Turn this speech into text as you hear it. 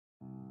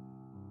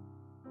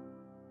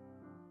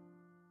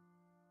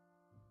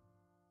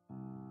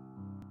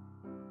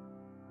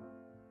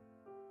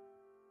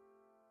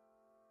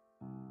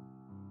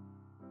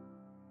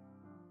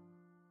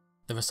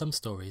There are some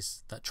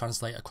stories that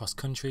translate across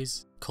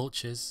countries,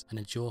 cultures, and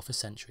endure for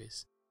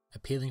centuries,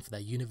 appealing for their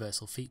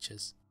universal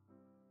features.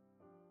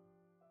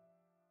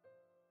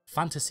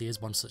 Fantasy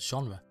is one such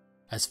genre,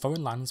 as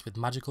foreign lands with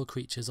magical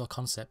creatures or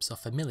concepts are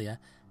familiar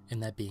in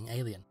their being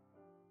alien.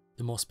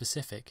 The more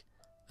specific,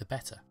 the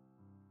better.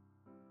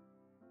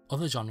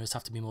 Other genres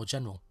have to be more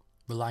general,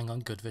 relying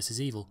on good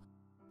versus evil,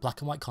 black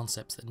and white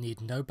concepts that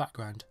need no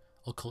background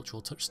or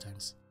cultural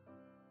touchstones.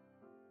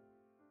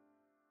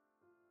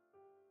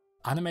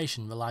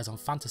 Animation relies on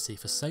fantasy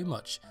for so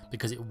much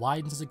because it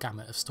widens the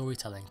gamut of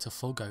storytelling to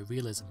forego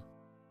realism.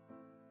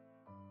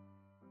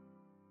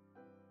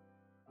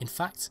 In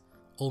fact,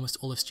 almost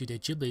all of Studio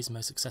Ghibli's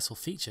most successful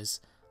features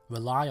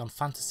rely on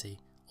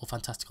fantasy or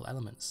fantastical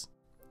elements.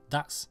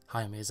 That's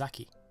Hayao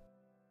Miyazaki.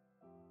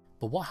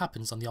 But what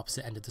happens on the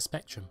opposite end of the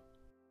spectrum?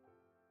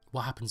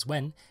 What happens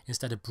when,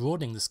 instead of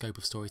broadening the scope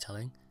of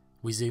storytelling,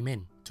 we zoom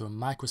in to a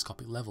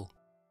microscopic level?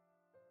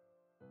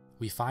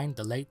 We find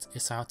the late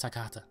Isao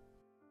Takahata.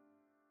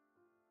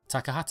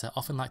 Takahata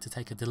often liked to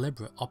take a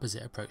deliberate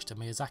opposite approach to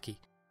Miyazaki.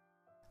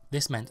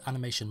 This meant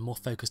animation more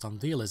focused on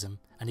realism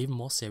and even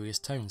more serious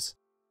tones.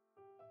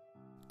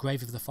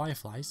 Grave of the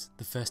Fireflies,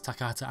 the first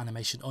Takahata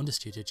animation under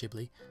Studio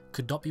Ghibli,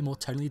 could not be more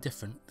tonally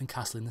different than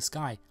Castle in the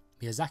Sky,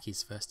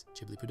 Miyazaki's first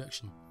Ghibli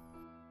production.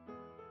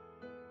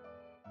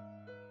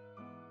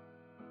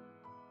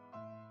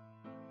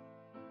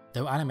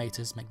 Though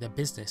animators make their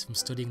business from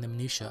studying the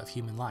minutiae of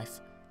human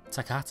life,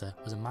 Takahata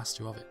was a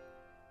master of it.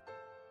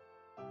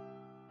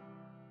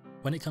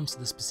 When it comes to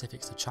the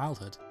specifics of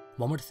childhood,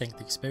 one would think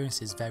the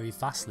experiences vary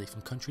vastly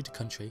from country to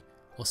country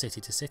or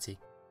city to city.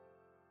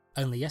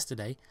 Only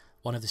yesterday,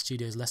 one of the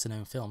studio's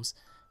lesser-known films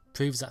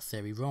proves that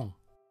theory wrong.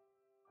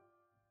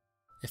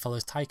 It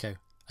follows Taiko,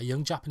 a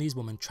young Japanese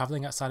woman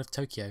travelling outside of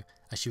Tokyo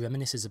as she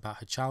reminisces about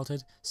her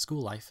childhood,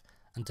 school life,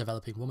 and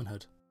developing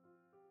womanhood.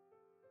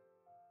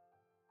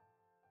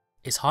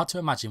 It's hard to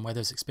imagine where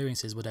those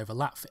experiences would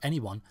overlap for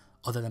anyone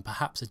other than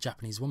perhaps a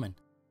Japanese woman.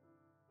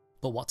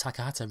 But what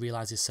Takahata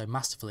realises so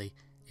masterfully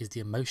is the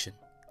emotion,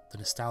 the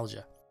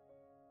nostalgia.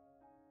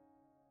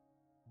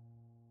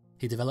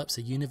 He develops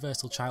a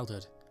universal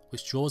childhood,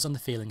 which draws on the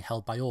feeling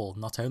held by all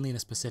not only in the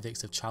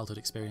specifics of childhood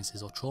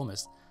experiences or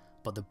traumas,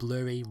 but the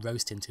blurry,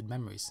 rose-tinted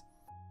memories.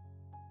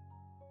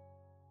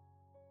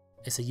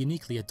 It's a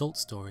uniquely adult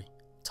story,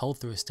 told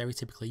through a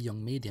stereotypically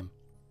young medium.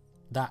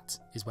 That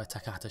is where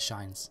Takahata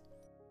shines.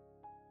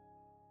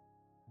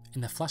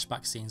 In the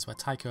flashback scenes where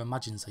Taiko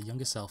imagines her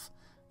younger self,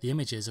 the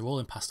images are all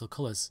in pastel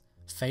colours,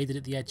 faded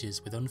at the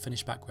edges with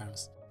unfinished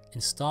backgrounds, in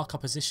stark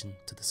opposition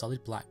to the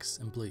solid blacks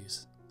and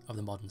blues of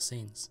the modern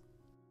scenes.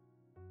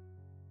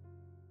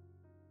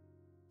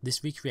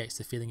 This recreates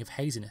the feeling of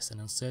haziness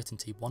and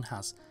uncertainty one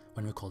has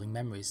when recalling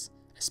memories,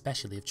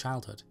 especially of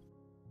childhood.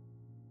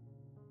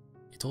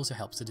 It also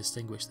helps to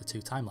distinguish the two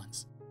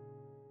timelines.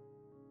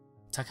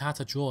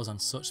 Takahata draws on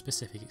such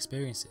specific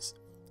experiences,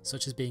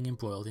 such as being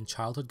embroiled in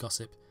childhood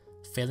gossip,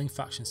 failing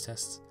fractions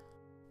tests,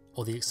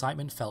 or the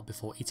excitement felt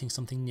before eating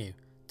something new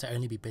to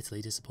only be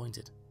bitterly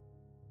disappointed.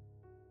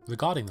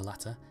 Regarding the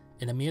latter,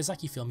 in a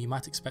Miyazaki film you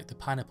might expect the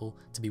pineapple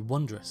to be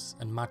wondrous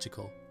and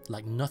magical,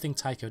 like nothing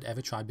Taiko had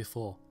ever tried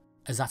before,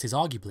 as that is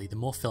arguably the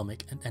more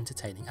filmic and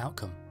entertaining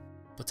outcome.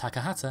 But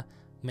Takahata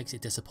makes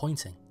it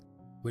disappointing,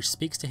 which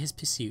speaks to his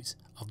pursuit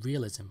of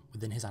realism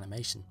within his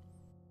animation.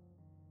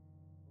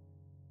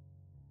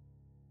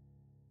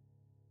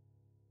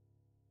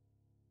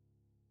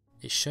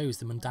 It shows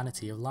the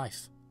mundanity of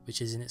life,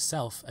 which is in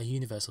itself a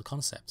universal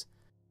concept.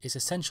 It's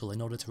essential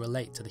in order to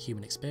relate to the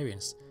human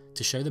experience,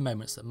 to show the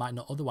moments that might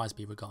not otherwise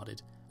be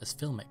regarded as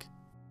filmic.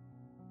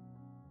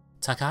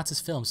 Takahata's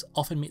films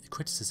often meet the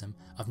criticism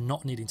of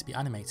not needing to be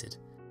animated,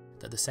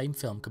 that the same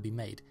film could be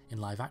made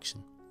in live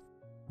action.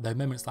 Though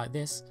moments like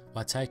this,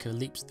 where Taiko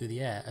leaps through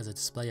the air as a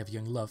display of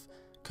young love,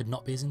 could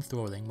not be as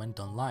enthralling when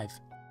done live.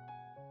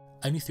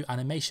 Only through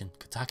animation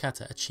could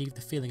Takahata achieve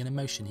the feeling and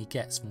emotion he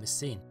gets from this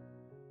scene.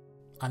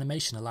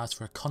 Animation allows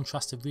for a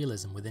contrast of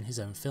realism within his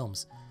own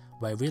films,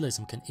 where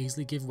realism can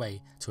easily give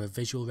way to a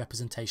visual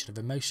representation of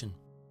emotion.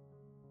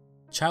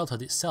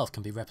 Childhood itself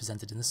can be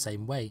represented in the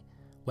same way,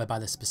 whereby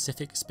the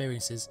specific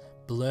experiences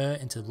blur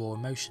into raw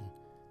emotion.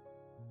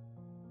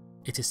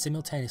 It is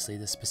simultaneously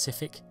the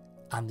specific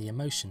and the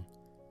emotion,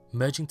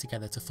 merging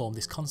together to form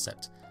this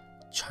concept,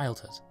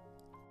 childhood.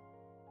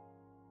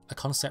 A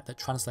concept that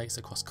translates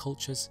across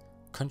cultures,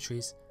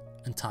 countries,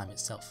 and time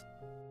itself.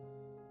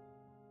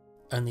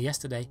 Only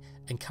Yesterday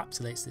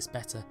encapsulates this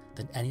better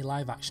than any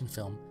live-action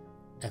film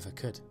ever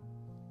could.